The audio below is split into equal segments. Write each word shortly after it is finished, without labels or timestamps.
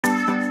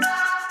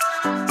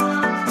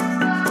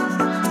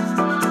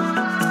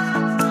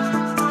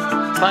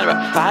flying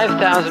about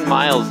 5,000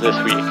 miles this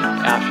week.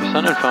 After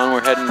Sun and Phone, we're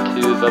heading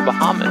to the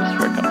Bahamas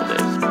for a couple days.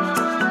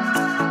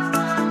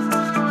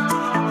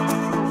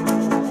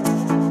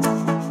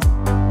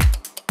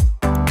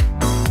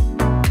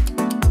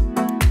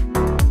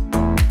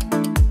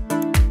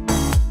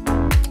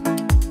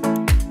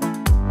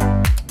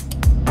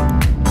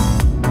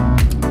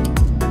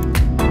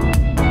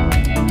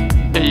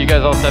 Hey, you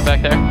guys all set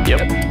back there?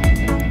 Yep.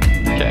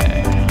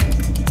 Okay.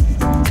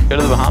 Go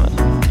to the Bahamas.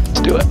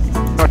 Let's do it.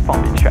 North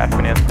Palm Beach traffic,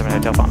 Bonanza 7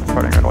 Hotel Bahamas,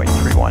 departing runway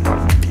 31 north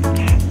of the beach.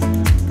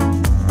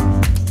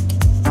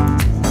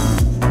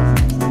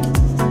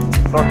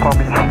 North Palm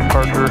Beach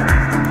departure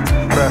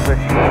traffic,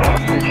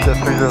 beach jet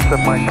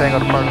 307 Mike Tango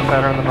departure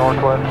pattern in the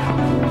northwest.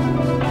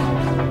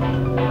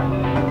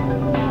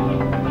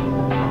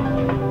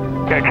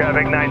 Okay,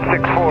 traffic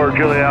 964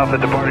 Juliet Alpha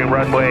departing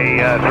runway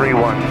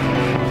 31.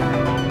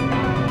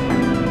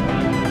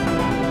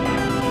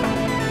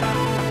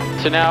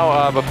 So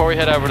now, before we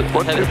head out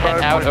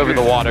over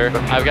the water,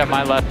 I've got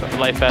my life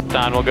vest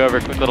on. We'll go over a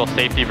quick little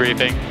safety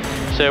briefing.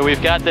 So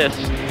we've got this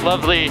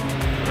lovely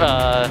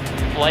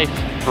life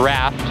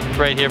raft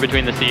right here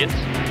between the seats.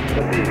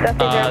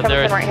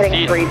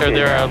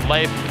 There are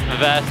life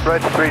vests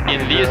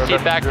in these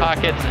seat back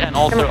pockets and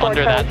also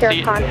under that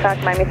seat.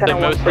 So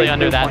mostly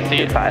under that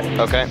seat.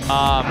 Okay.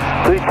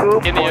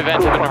 In the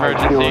event of an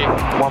emergency,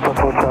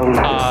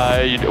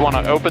 you want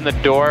to open the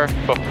door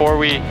before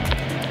we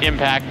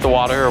impact the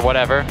water or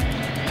whatever.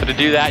 So to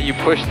do that, you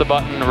push the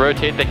button,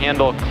 rotate the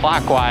handle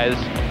clockwise,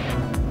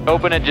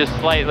 open it just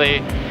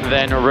slightly,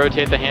 then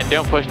rotate the hand.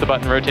 Don't push the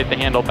button, rotate the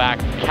handle back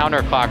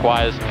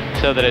counterclockwise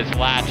so that it's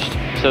latched,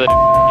 so that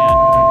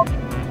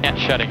it can't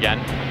shut again.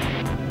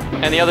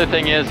 And the other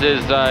thing is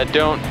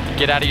don't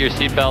get out of your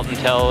seatbelt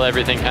until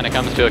everything kind of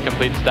comes to a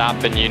complete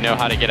stop and you know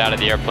how to get out of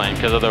the airplane,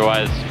 because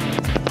otherwise,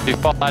 if you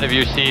fall out of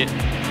your seat,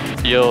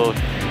 you'll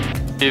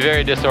be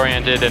very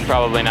disoriented and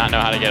probably not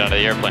know how to get out of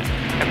the airplane.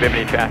 And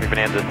Bimini traffic,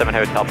 Bonanza 7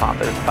 Hotel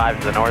Pampa is 5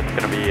 to the north. It's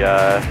going to be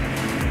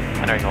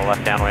entering the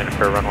left downwind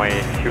for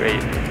runway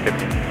 28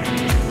 Bimini.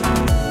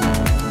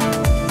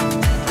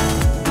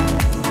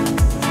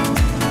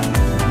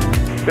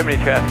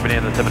 Bimini traffic,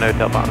 Bonanza 7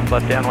 Hotel Pampa,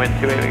 left downwind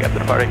 28. We got the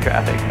departing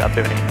traffic, South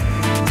Bimini.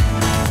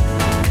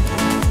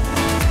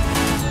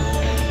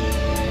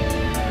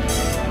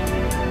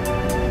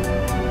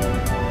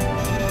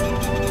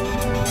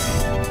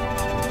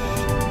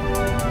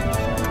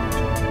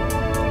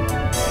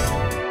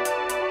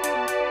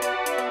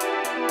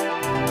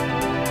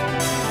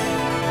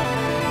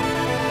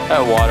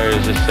 That water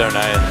is just so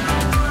nice.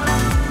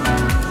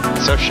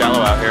 It's so shallow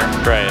out here.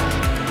 Right.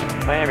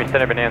 Miami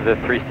Center Bonanza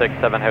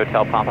 367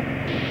 Hotel Pampa.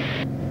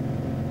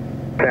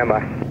 Stand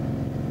by.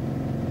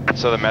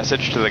 So the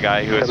message to the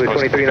guy who is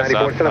supposed to pick us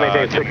up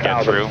didn't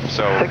get through,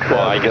 so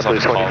well, I guess I'll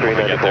just call him when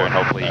we get there and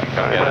hopefully he can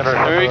come get us.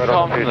 Maybe we can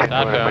call him from the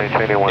sat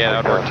phone. Yeah,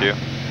 that would work too.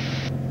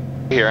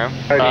 You hear him?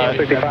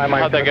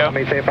 How'd that go?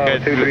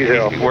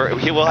 Good.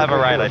 He will have a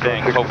ride, I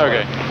think, hopefully.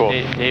 Okay, cool.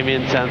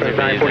 Damien sounds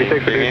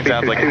amazing. Damien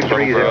sounds like a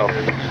total bro.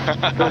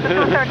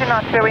 Sergeant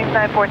Oscar, wing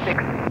 946.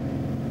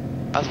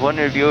 I was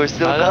wondering if you were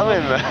still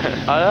coming, man.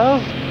 Hello?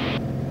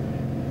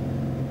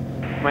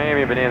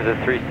 Miami Bonanza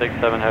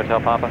 367 Hotel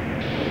Papa.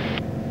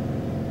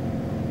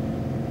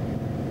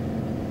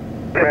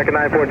 American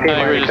 914, I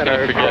think we're just going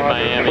to forget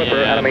Miami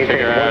and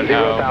figure out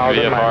how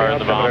VFR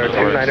and the Bahamas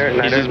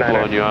works. He's just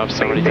blowing you off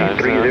so many times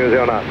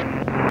now.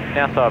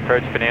 Nassau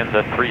approach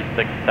Bonanza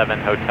 367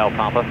 Hotel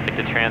Pampa.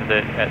 To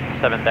transit at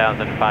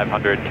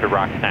 7,500 to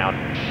Rocktown.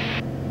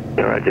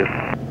 Roger.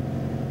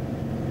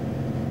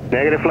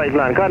 Negative flight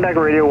plan. Contact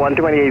radio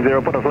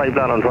 1280. Put a flight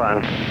plan on file.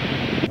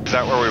 Is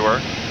that where we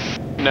were?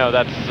 No,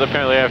 that's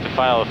apparently I have to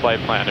file a flight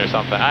plan or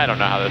something. I don't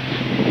know how this.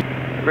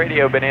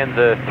 Radio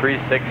Bonanza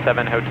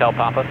 367 Hotel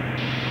Pampa.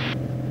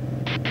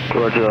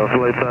 Roger,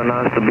 flight plan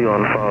has to be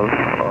on file.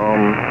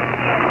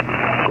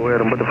 Go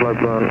ahead and put the flight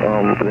plan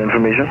for the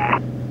information.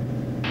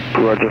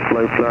 Roger,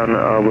 flight plan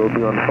will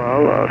be on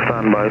file.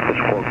 Stand by for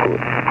squawk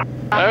code.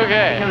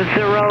 Okay.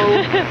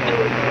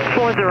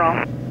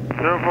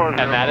 040.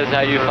 And that is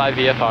how you fly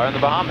VFR in the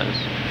Bahamas.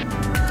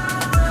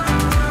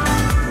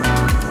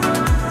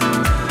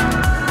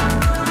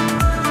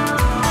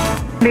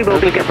 We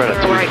will be good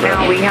right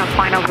now. We have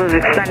finals is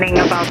extending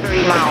about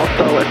 30 miles,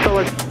 so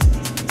it's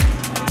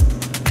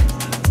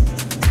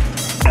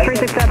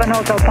 367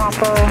 Hotel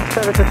Pampa,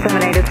 services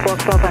terminated, squawk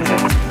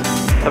 1200.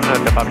 7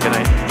 Hotel Pampa, good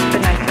night.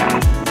 Good night, sir.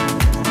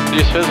 Do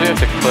you suppose we have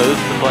to close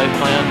the flight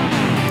plan?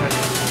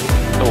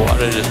 The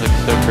water just looks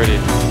so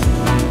pretty.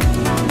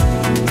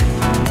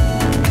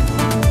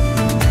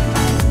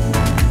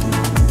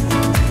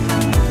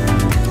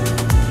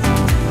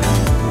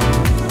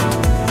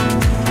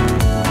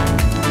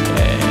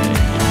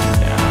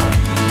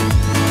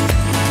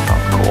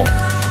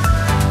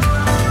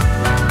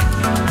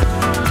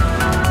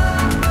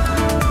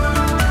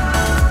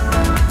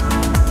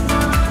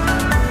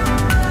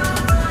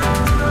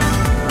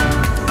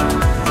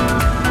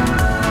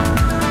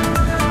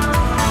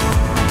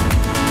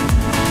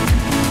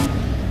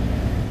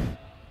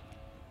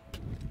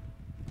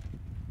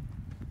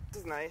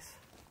 nice.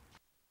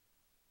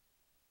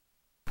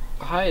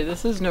 Hi,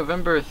 this is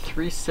November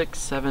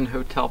 367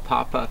 Hotel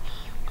Papa.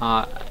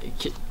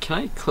 Can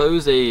I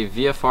close a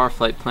VFR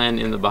flight plan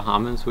in the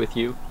Bahamas with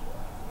you?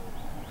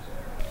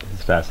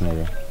 It's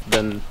fascinating.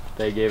 Then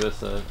they gave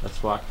us a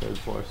SWAT code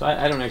for, so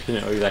I don't actually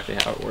know exactly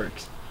how it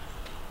works.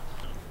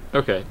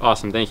 Okay,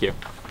 awesome, thank you.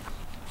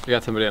 We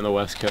got somebody on the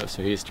West Coast,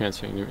 so he's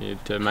transferring me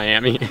to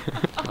Miami.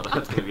 Oh,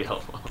 that's gonna be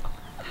helpful.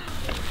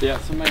 Yeah,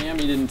 so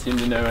Miami didn't seem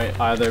to know it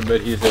either,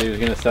 but he said he was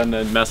going to send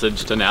a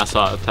message to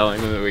Nassau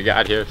telling them that we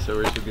got here, so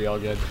we should be all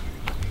good.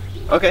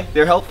 Okay,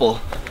 they're helpful.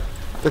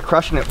 They're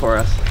crushing it for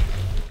us.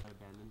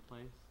 Abandoned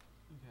place?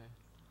 Okay.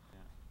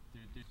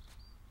 Yeah.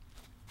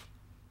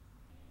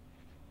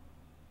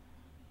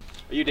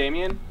 Are you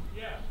Damien?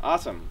 Yeah.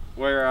 Awesome.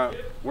 We're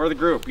the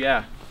group,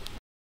 yeah.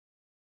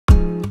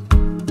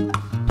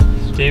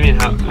 Damien,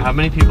 how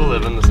many people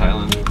live on this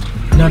island?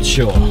 Not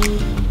sure.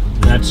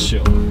 Not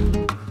sure.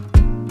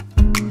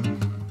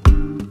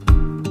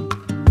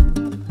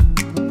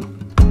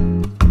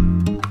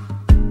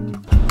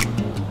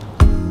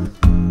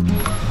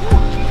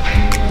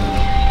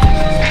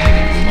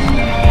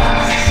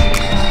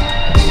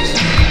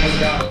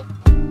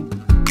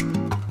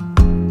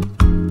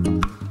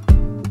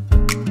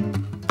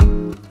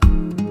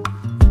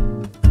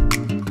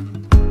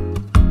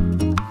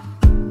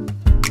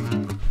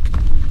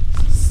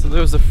 There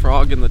was a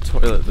frog in the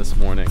toilet this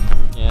morning,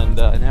 and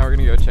now we're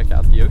gonna go check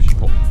out the ocean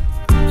hole.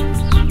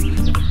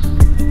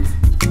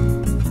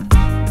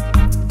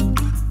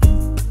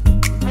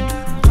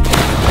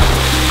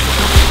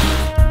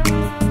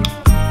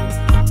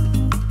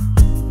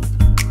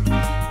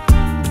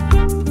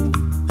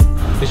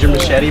 Is your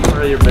machete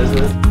part of your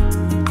business?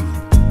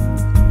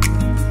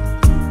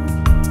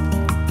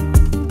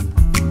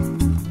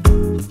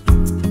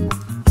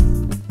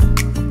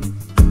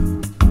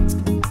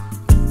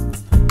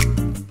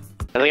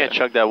 I think I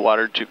chugged that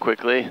water too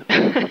quickly.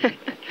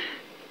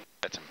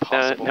 That's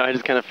impossible. Now I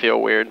just kind of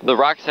feel weird. The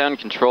rock sound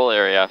control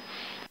area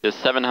is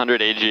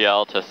 700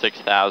 AGL to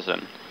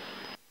 6,000.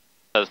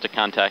 Says to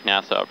contact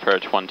NASA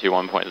approach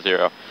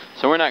 121.0.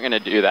 So we're not going to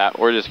do that.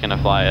 We're just going to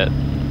fly at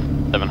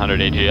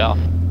 700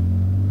 AGL.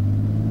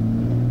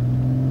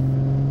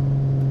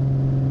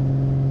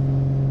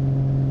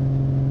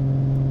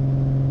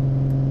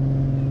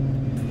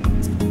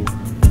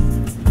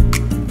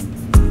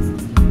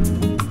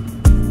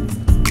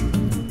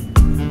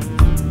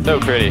 So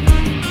pretty.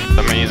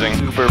 Amazing.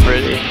 Super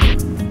pretty.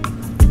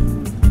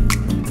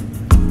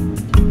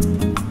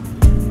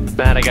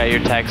 Matt, I got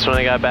your text when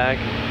I got back.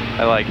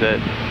 I liked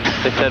it.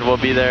 They said we'll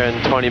be there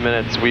in 20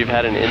 minutes. We've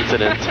had an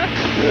incident.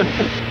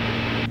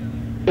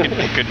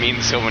 It could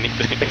mean so many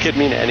things. It could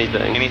mean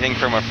anything. Anything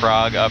from a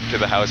frog up to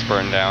the house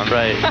burned down.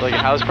 Right, like a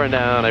house burned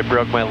down, I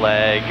broke my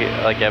leg,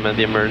 like I'm in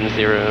the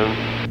emergency room.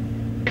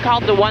 I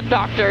called the one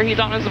doctor, he's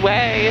on his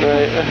way.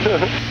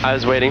 Right. I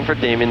was waiting for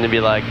Damien to be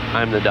like,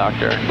 I'm the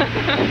doctor.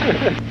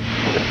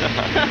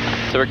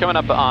 So we're coming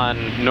up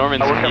on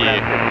Norman's Key,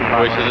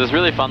 which is this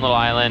really fun little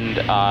island.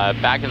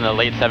 Back in the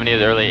late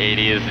 70s, early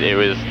 80s, it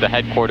was the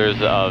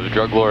headquarters of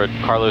drug lord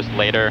Carlos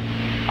Later.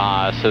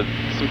 So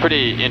some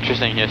pretty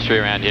interesting history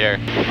around here.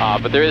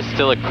 But there is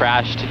still a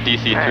crashed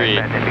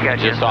DC-3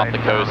 just off the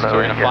coast. So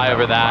we're going to fly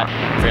over that,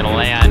 we're going to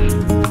land.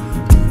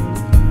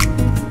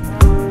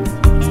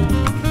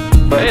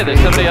 Hey, there's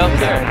somebody else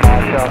there.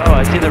 Oh,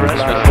 I see the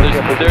restaurant.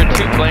 There are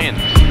two planes.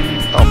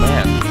 Oh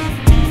man.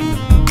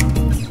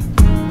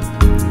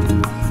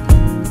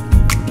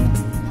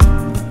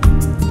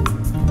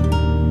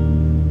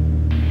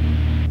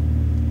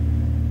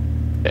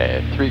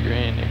 Okay, 3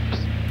 green.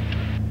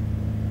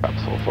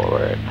 Props full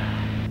forward.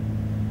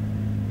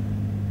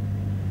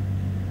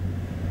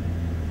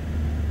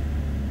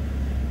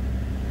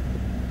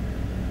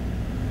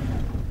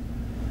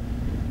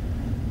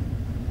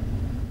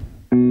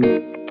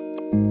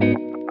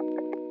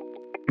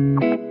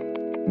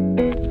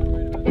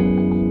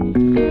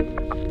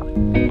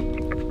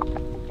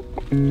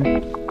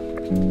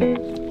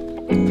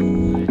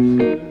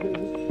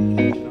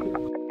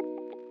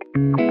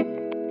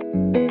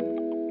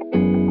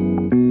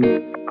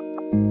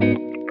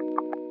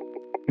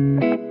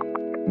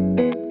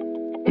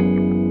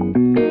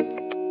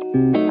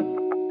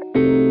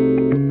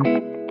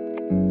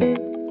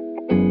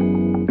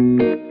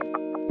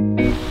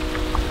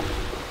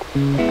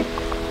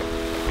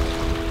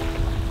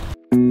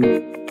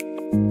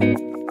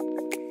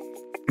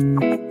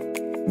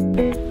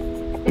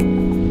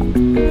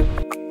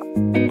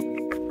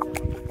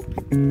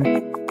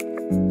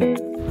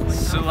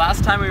 So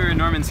last time we were in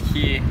Norman's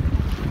Key,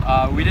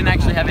 we didn't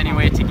actually have any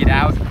way to get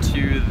out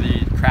to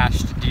the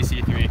crashed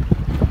DC-3.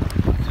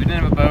 We didn't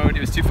have a boat, it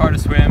was too far to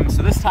swim,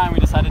 so this time we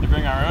decided to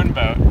bring our own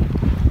boat,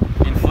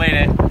 inflate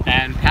it,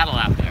 and paddle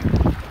out there.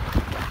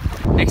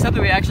 Except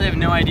that we actually have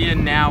no idea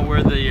now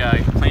where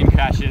the plane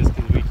crash is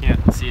because we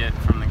can't see it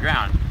from the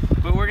ground.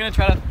 But we're gonna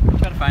try to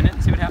find it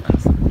and see what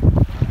happens.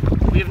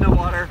 We have no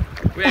water.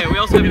 Yeah, we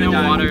also have no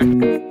water.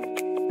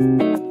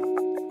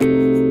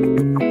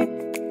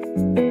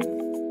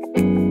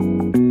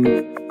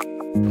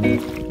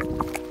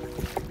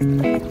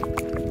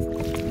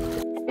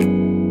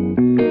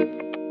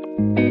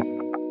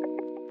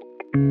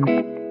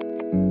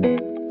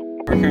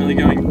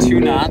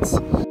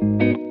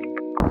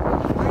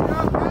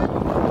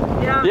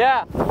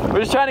 Yeah, we're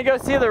just trying to go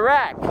see the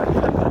wreck.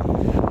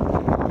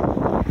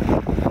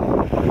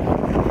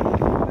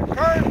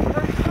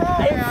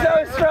 It's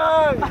so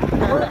strong!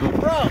 Where are you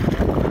from?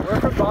 We're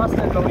from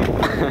Boston, but we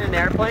flew in an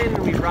airplane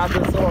and we brought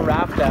this little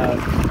raft out.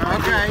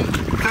 Okay,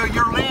 so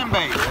you're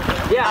land-based?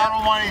 Yeah. Not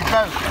on one of these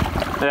boats?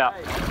 Yeah.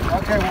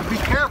 Okay, well be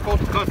careful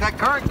because that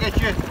current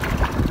gets you.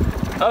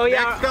 Oh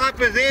yeah. Next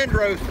stop is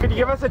Andros. Could you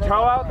give us a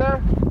tow out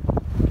there?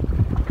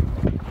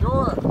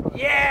 Sure.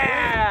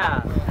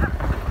 Yeah!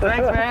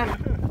 Thanks, man.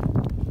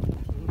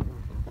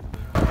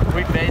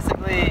 We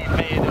basically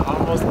made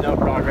almost no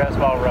progress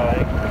while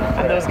rowing.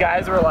 And those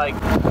guys were like,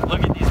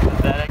 look at these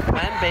pathetic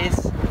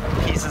land-based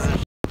pieces of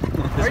shit.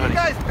 Are you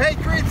guys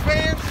Patriots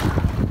fans?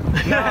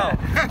 No.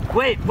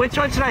 Wait, which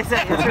one should I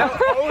say? No,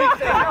 always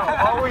say no.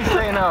 Always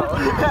say no.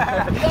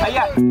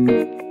 Yeah.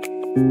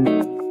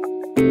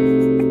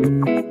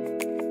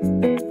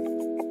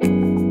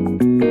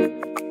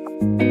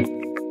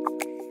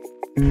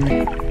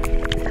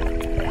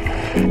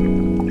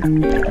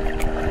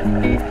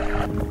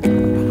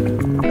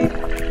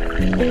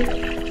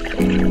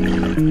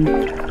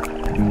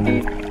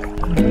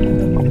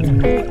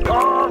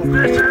 Oh,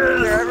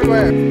 fishes! They're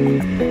everywhere.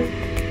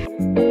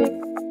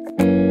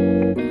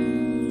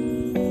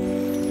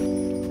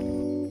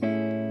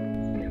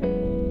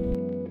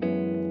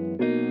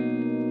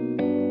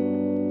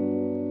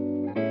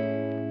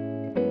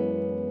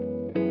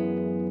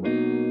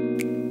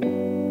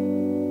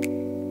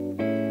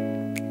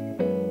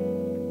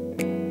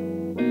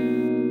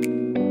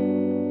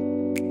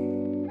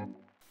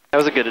 That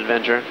was a good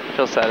adventure. I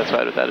feel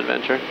satisfied with that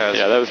adventure.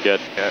 Yeah, that was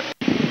good. Yeah.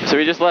 So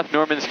we just left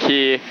Norman's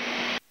Key,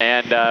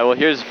 and well,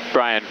 here's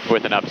Brian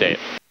with an update.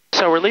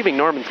 So we're leaving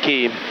Norman's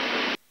Key.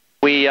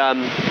 We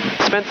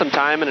spent some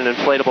time in an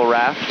inflatable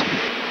raft,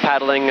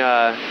 paddling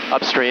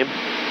upstream.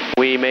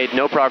 We made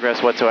no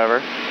progress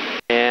whatsoever,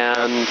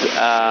 and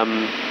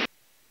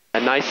a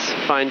nice,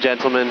 fine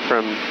gentleman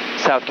from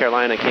South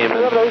Carolina came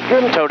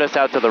and towed us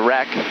out to the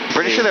wreck.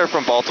 Pretty sure they were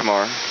from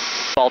Baltimore.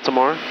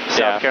 Baltimore, Yeah.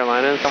 South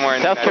Carolina. Somewhere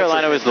in South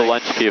Carolina was the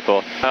lunch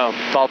people. Oh,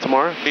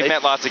 Baltimore. We've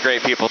met lots of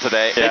great people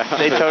today. Yeah.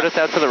 They towed us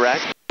out to the wreck.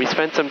 We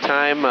spent some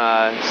time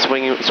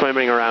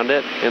swimming around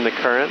it in the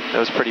current. That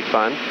was pretty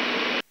fun.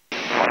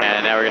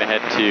 And now we're going to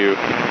head to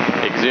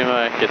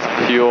Exuma, get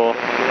some fuel,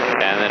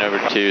 and then over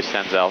to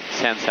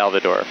San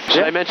Salvador.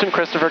 Should I mention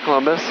Christopher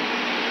Columbus?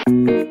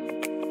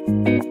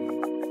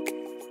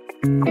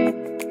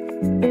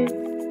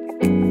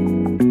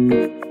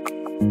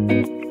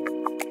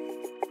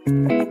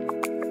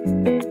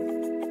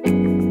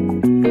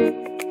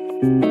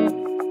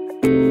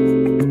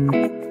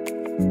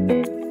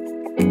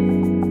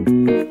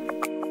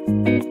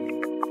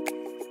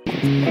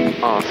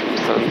 Awesome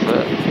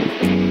sunset.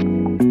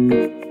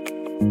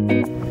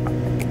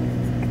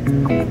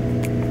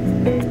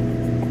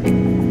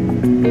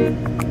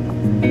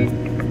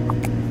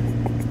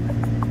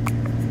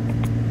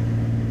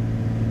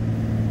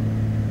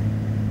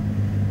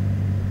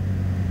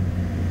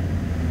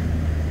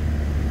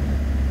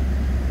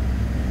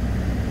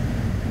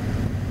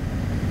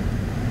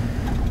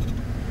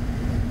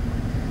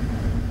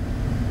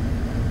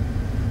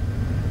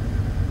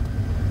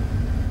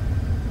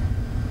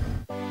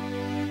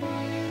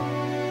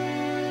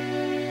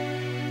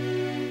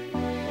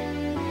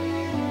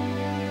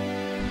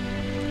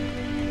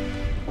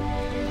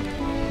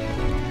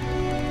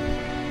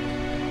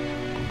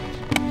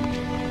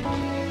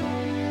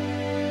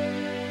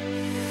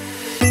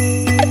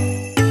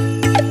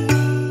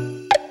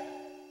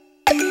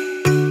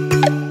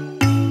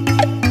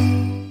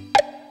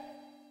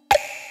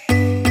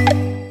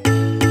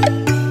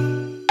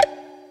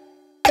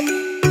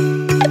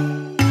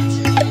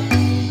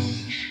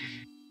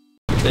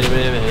 Does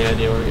anybody have any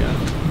idea where we're going?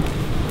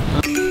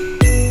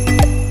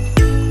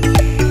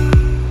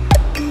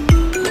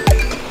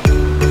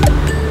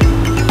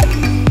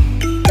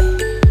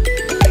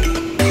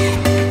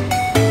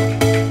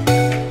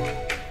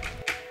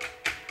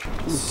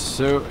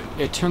 So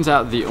it turns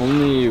out the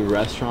only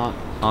restaurant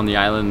on the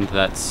island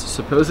that's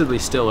supposedly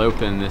still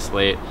open this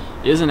late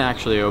isn't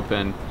actually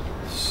open.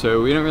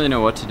 So we don't really know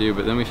what to do,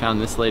 but then we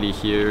found this lady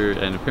here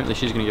and apparently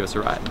she's gonna give us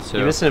a ride. So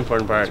You missed an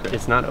important part.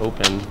 It's not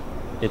open.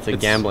 It's a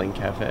gambling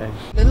cafe.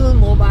 Little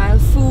mobile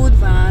food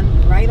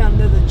van right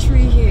under the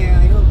tree here.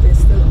 I hope they're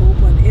still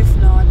open. If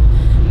not,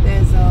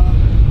 there's a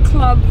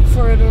club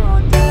further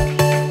on down.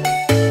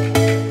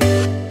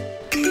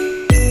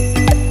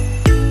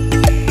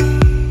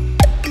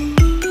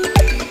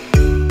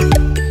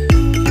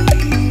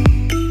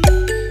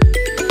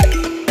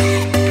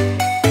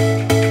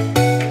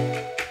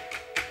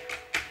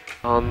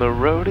 On the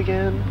road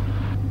again.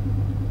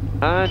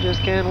 I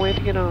just can't wait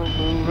to get on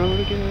the road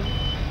again.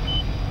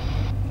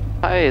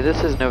 Hi,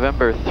 this is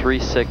November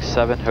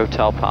 367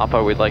 Hotel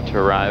Papa. We'd like to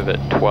arrive at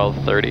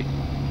 12:30.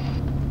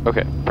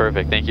 Okay,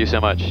 perfect. Thank you so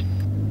much.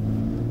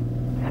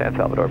 San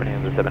Salvador,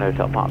 Bonanza 7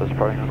 Hotel Papa,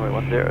 departing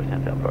runway 10,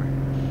 San Salvador.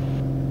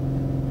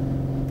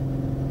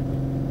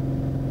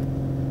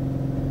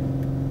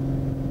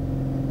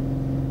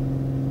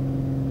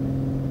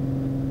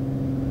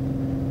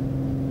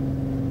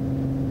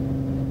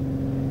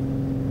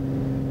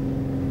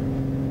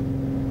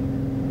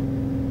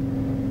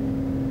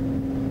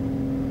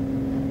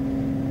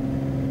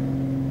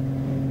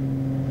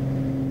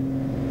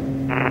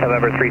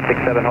 November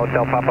 367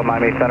 Hotel Papa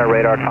Miami Center,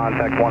 radar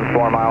contact 14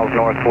 miles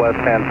northwest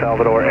San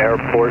Salvador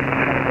Airport,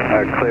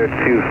 cleared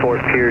to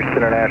Fort Pierce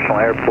International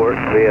Airport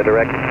via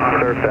direct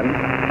Serpent,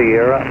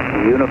 Sierra,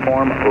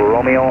 Uniform,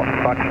 Romeo,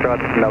 Foxtrot,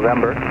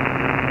 November,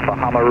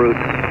 Bahama Route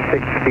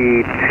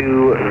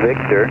 62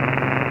 Victor,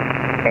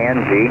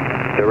 Angie,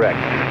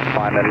 direct,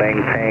 climb and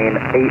maintain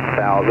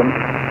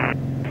 8,000.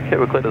 Okay,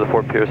 we'll clear to the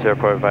Fort Pierce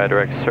Airport via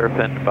direct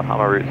Serpent,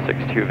 Bahama Route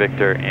 62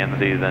 Victor, ANZ,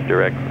 then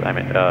direct, climb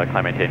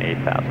maintain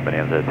 8,000,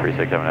 Bonanza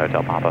 367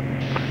 Hotel Papa.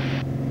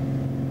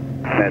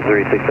 Bonanza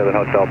 367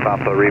 Hotel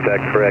Papa,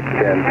 reback correct,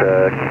 and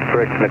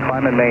correction, the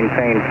climb and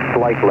maintain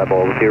flight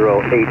level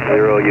 080,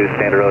 use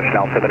standard ocean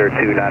altimeter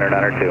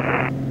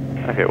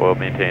 2992. Okay, we'll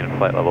maintain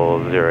flight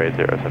level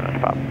 080,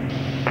 Papa.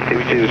 Do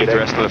we need to get the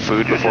rest of the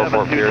food before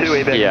Fort Pierce?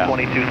 Yeah.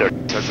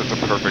 Says it's a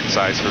perfect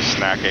size for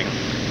snacking.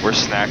 We're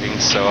snacking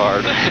so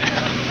hard.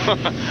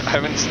 I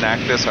haven't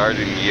snacked this hard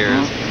in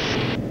years.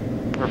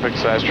 Perfect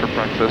size for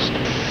breakfast.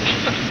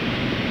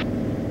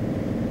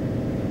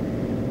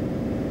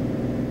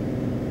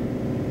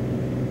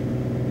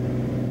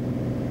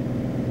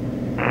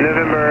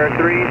 November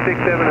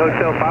 367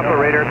 Hotel Papa,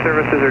 radar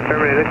services are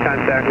terminated.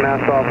 Contact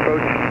Nassau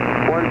approach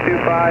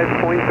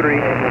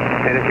 125.3.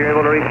 And if you're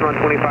able to reach them on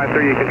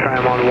 25.3, you can try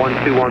them on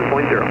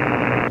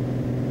 121.0.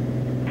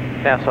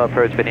 Nassau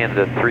approach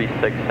Bonanza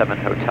 367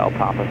 Hotel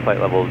Papa, flight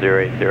level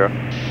 080.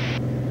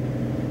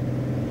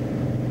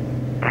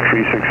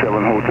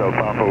 367 Hotel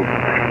Papa,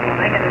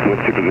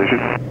 what's your position?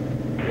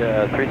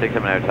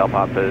 367 Hotel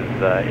Papa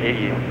is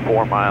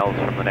 84 miles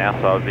from the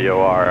Nassau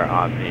VOR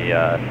on the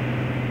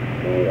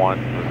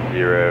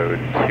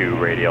 102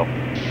 radial.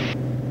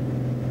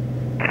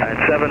 At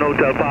 7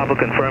 Hotel Papa,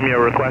 confirm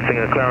you're requesting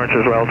a clearance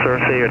as well, sir.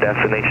 Say your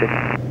destination.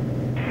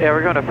 Yeah,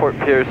 we're going to Fort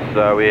Pierce.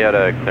 We had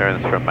a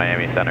clearance from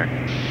Miami Center.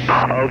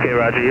 Okay,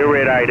 roger. Your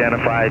radar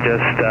identified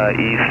just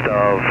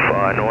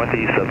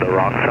northeast of the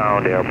Rock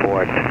Sound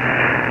Airport.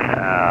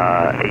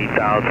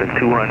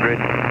 8,200.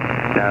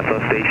 Nassau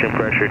station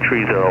pressure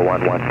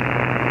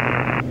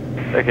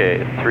 3011.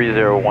 Okay,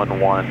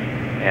 3011.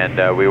 And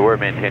we were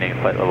maintaining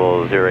flight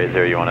level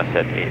 080. You want us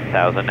at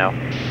 8,000 now?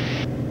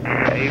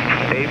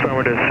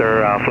 Affirmative,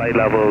 sir. Flight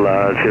level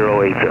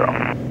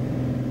 080.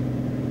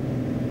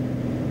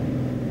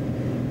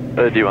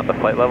 Do you want the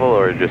flight level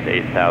or just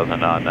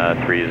 8,000 on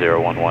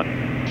 3011?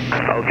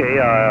 Okay,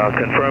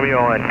 confirm you're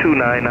on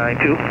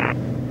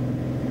 2992.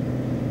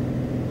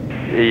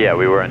 Yeah,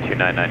 we were on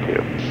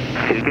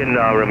 2992. You can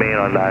remain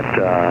on that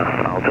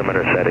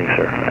altimeter setting,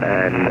 sir,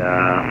 and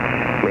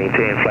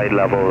maintain flight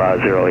level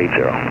 080.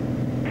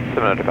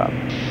 705.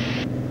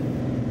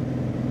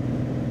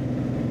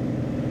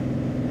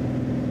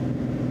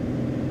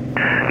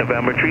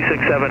 November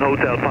 367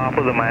 Hotel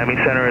Papa, the Miami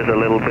Center is a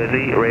little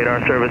busy. Radar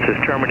service is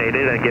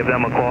terminated, and give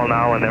them a call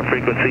now on their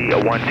frequency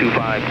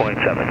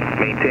 125.7.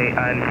 Maintain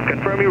and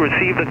confirm you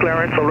received the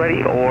clearance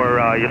already, or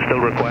you're still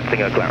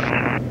requesting a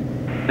clearance?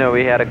 No,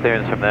 we had a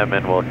clearance from them,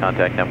 and we'll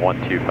contact them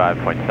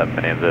 125.7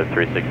 Bonanza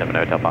 367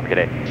 Hotel Papa. Good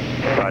day.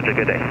 Roger,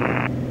 good day.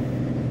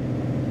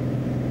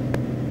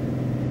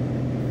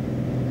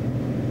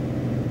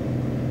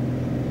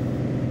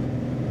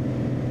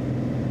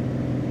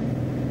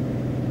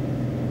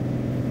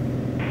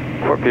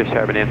 Fort Pierce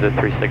Tower, Bonanza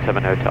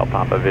 367 Hotel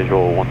Papa,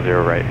 visual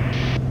 10 right.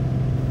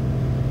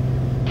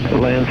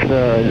 Lance 6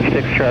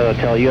 Charlie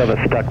Hotel, you have a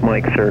stuck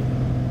mic, sir.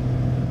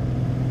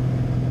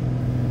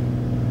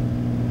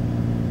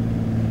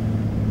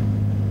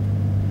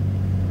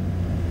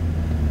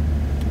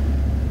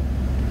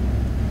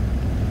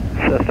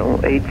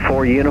 System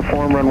 84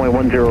 uniform, runway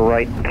 10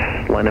 right,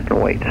 line up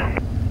and wait.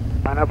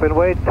 Line up and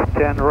wait,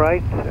 10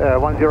 right, 10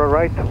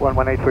 right,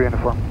 118 for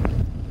uniform.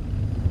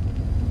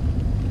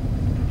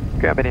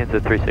 Grand Bonanza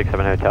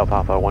 367 Hotel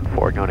Papa,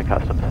 14 going to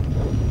customs.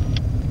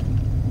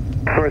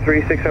 For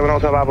 367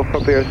 Hotel Papa,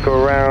 Fort Pierce, go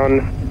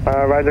around.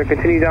 Roger,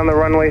 continue down the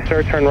runway,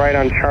 sir, turn right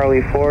on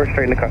Charlie 4,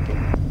 straight into customs.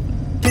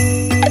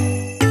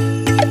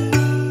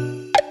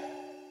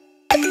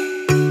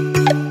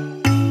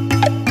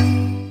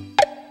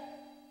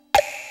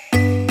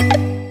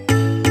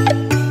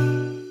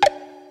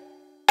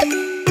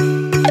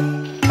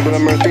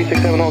 November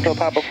 367 Hotel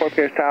Papa, Fort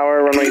Pierce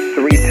Tower, runway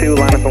 32,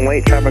 line up and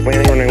wait, traffic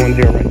landing, runway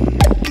 10 right.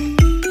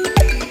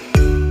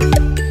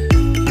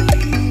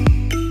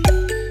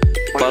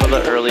 A lot of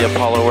the early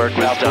Apollo work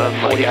was done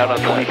like out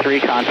on the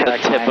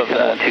tip of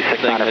that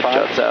thing that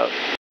juts out.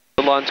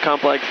 The launch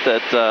complex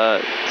that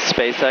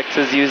SpaceX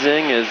is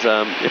using is,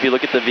 if you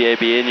look at the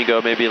VAB and you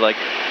go maybe like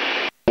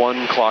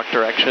one clock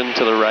direction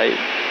to the right,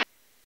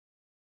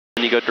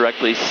 and you go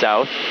directly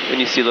south, and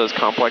you see those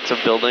complex of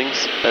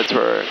buildings, that's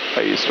where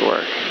I used to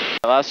work.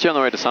 Last year on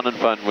the way to Sun and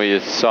Fun, we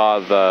saw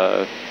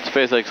the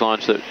SpaceX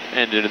launch that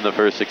ended in the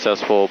first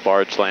successful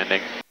barge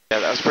landing. Yeah,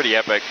 that was pretty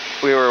epic.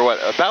 We were,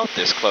 what, about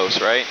this close,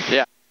 right?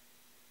 Yeah.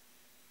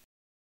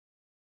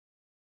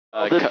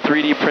 The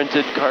 3D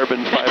printed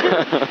carbon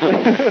fiber.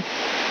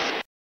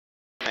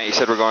 You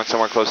said we're going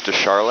somewhere close to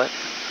Charlotte?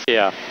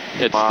 Yeah,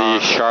 it's the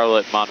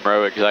Charlotte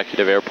Monroe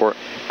Executive Airport.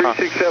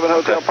 367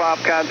 Hotel Pop,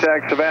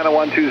 contact Savannah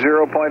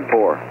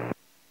 120.4.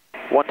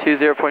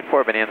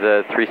 120.4,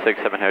 Bonanza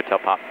 367 Hotel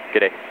Pop. Good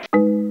day.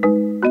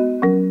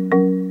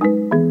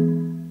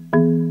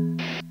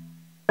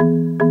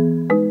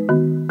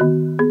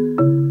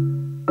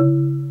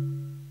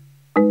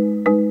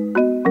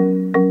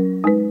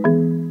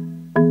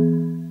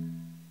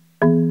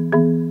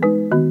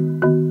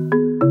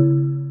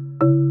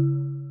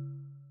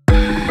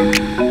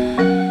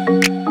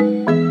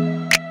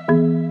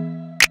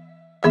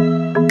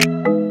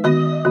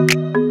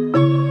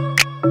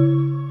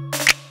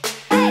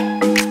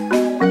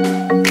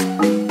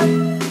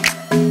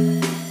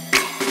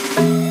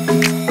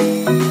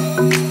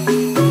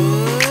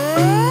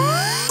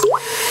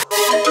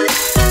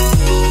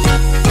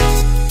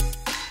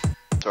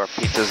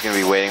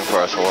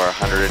 us, or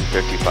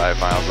 155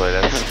 miles away.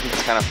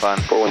 It's kind of fun.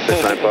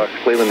 4169 box,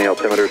 leaving the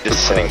altimeter.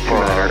 Just sitting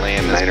permanently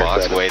in this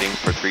box waiting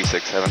for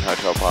 367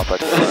 Hotel Papa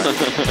to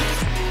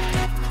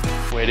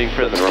arrive. Waiting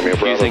for the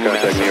confusing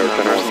massive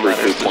numbers and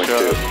letters to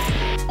show up.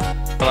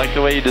 I like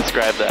the way you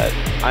describe that.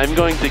 I'm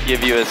going to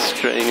give you a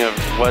string of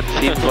what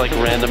seems like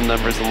random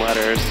numbers and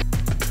letters,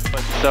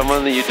 but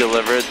someone that you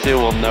deliver it to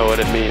will know what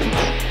it means.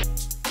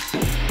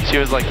 She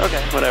was like,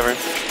 okay, whatever.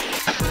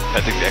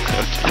 That's exactly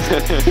what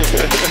she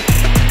said.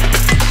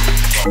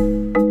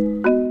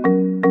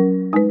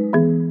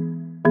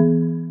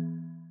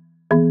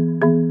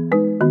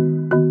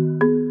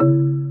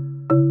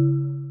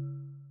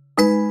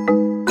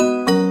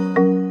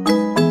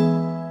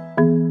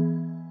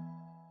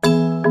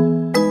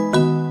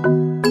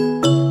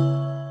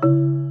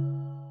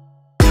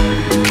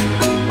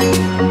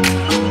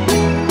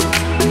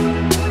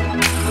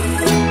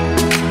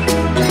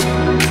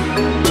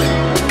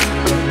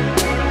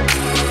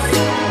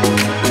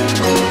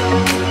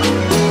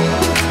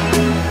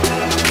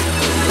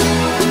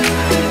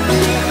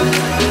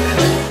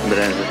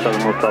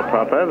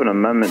 I have an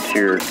amendment to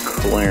your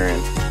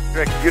clearance.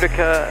 Direct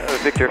Utica,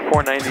 Victor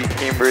 490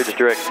 Cambridge,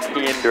 direct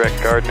Keene,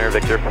 direct Gardner,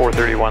 Victor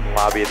 431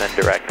 Lobby, then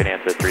direct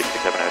Bonanza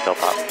 367 Hotel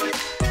Pop.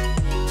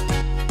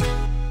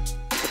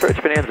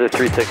 Approach Bonanza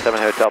 367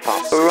 Hotel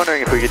Pop. So we're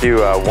wondering if we could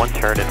do one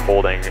turn in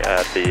holding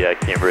at the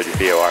Cambridge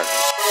VOR.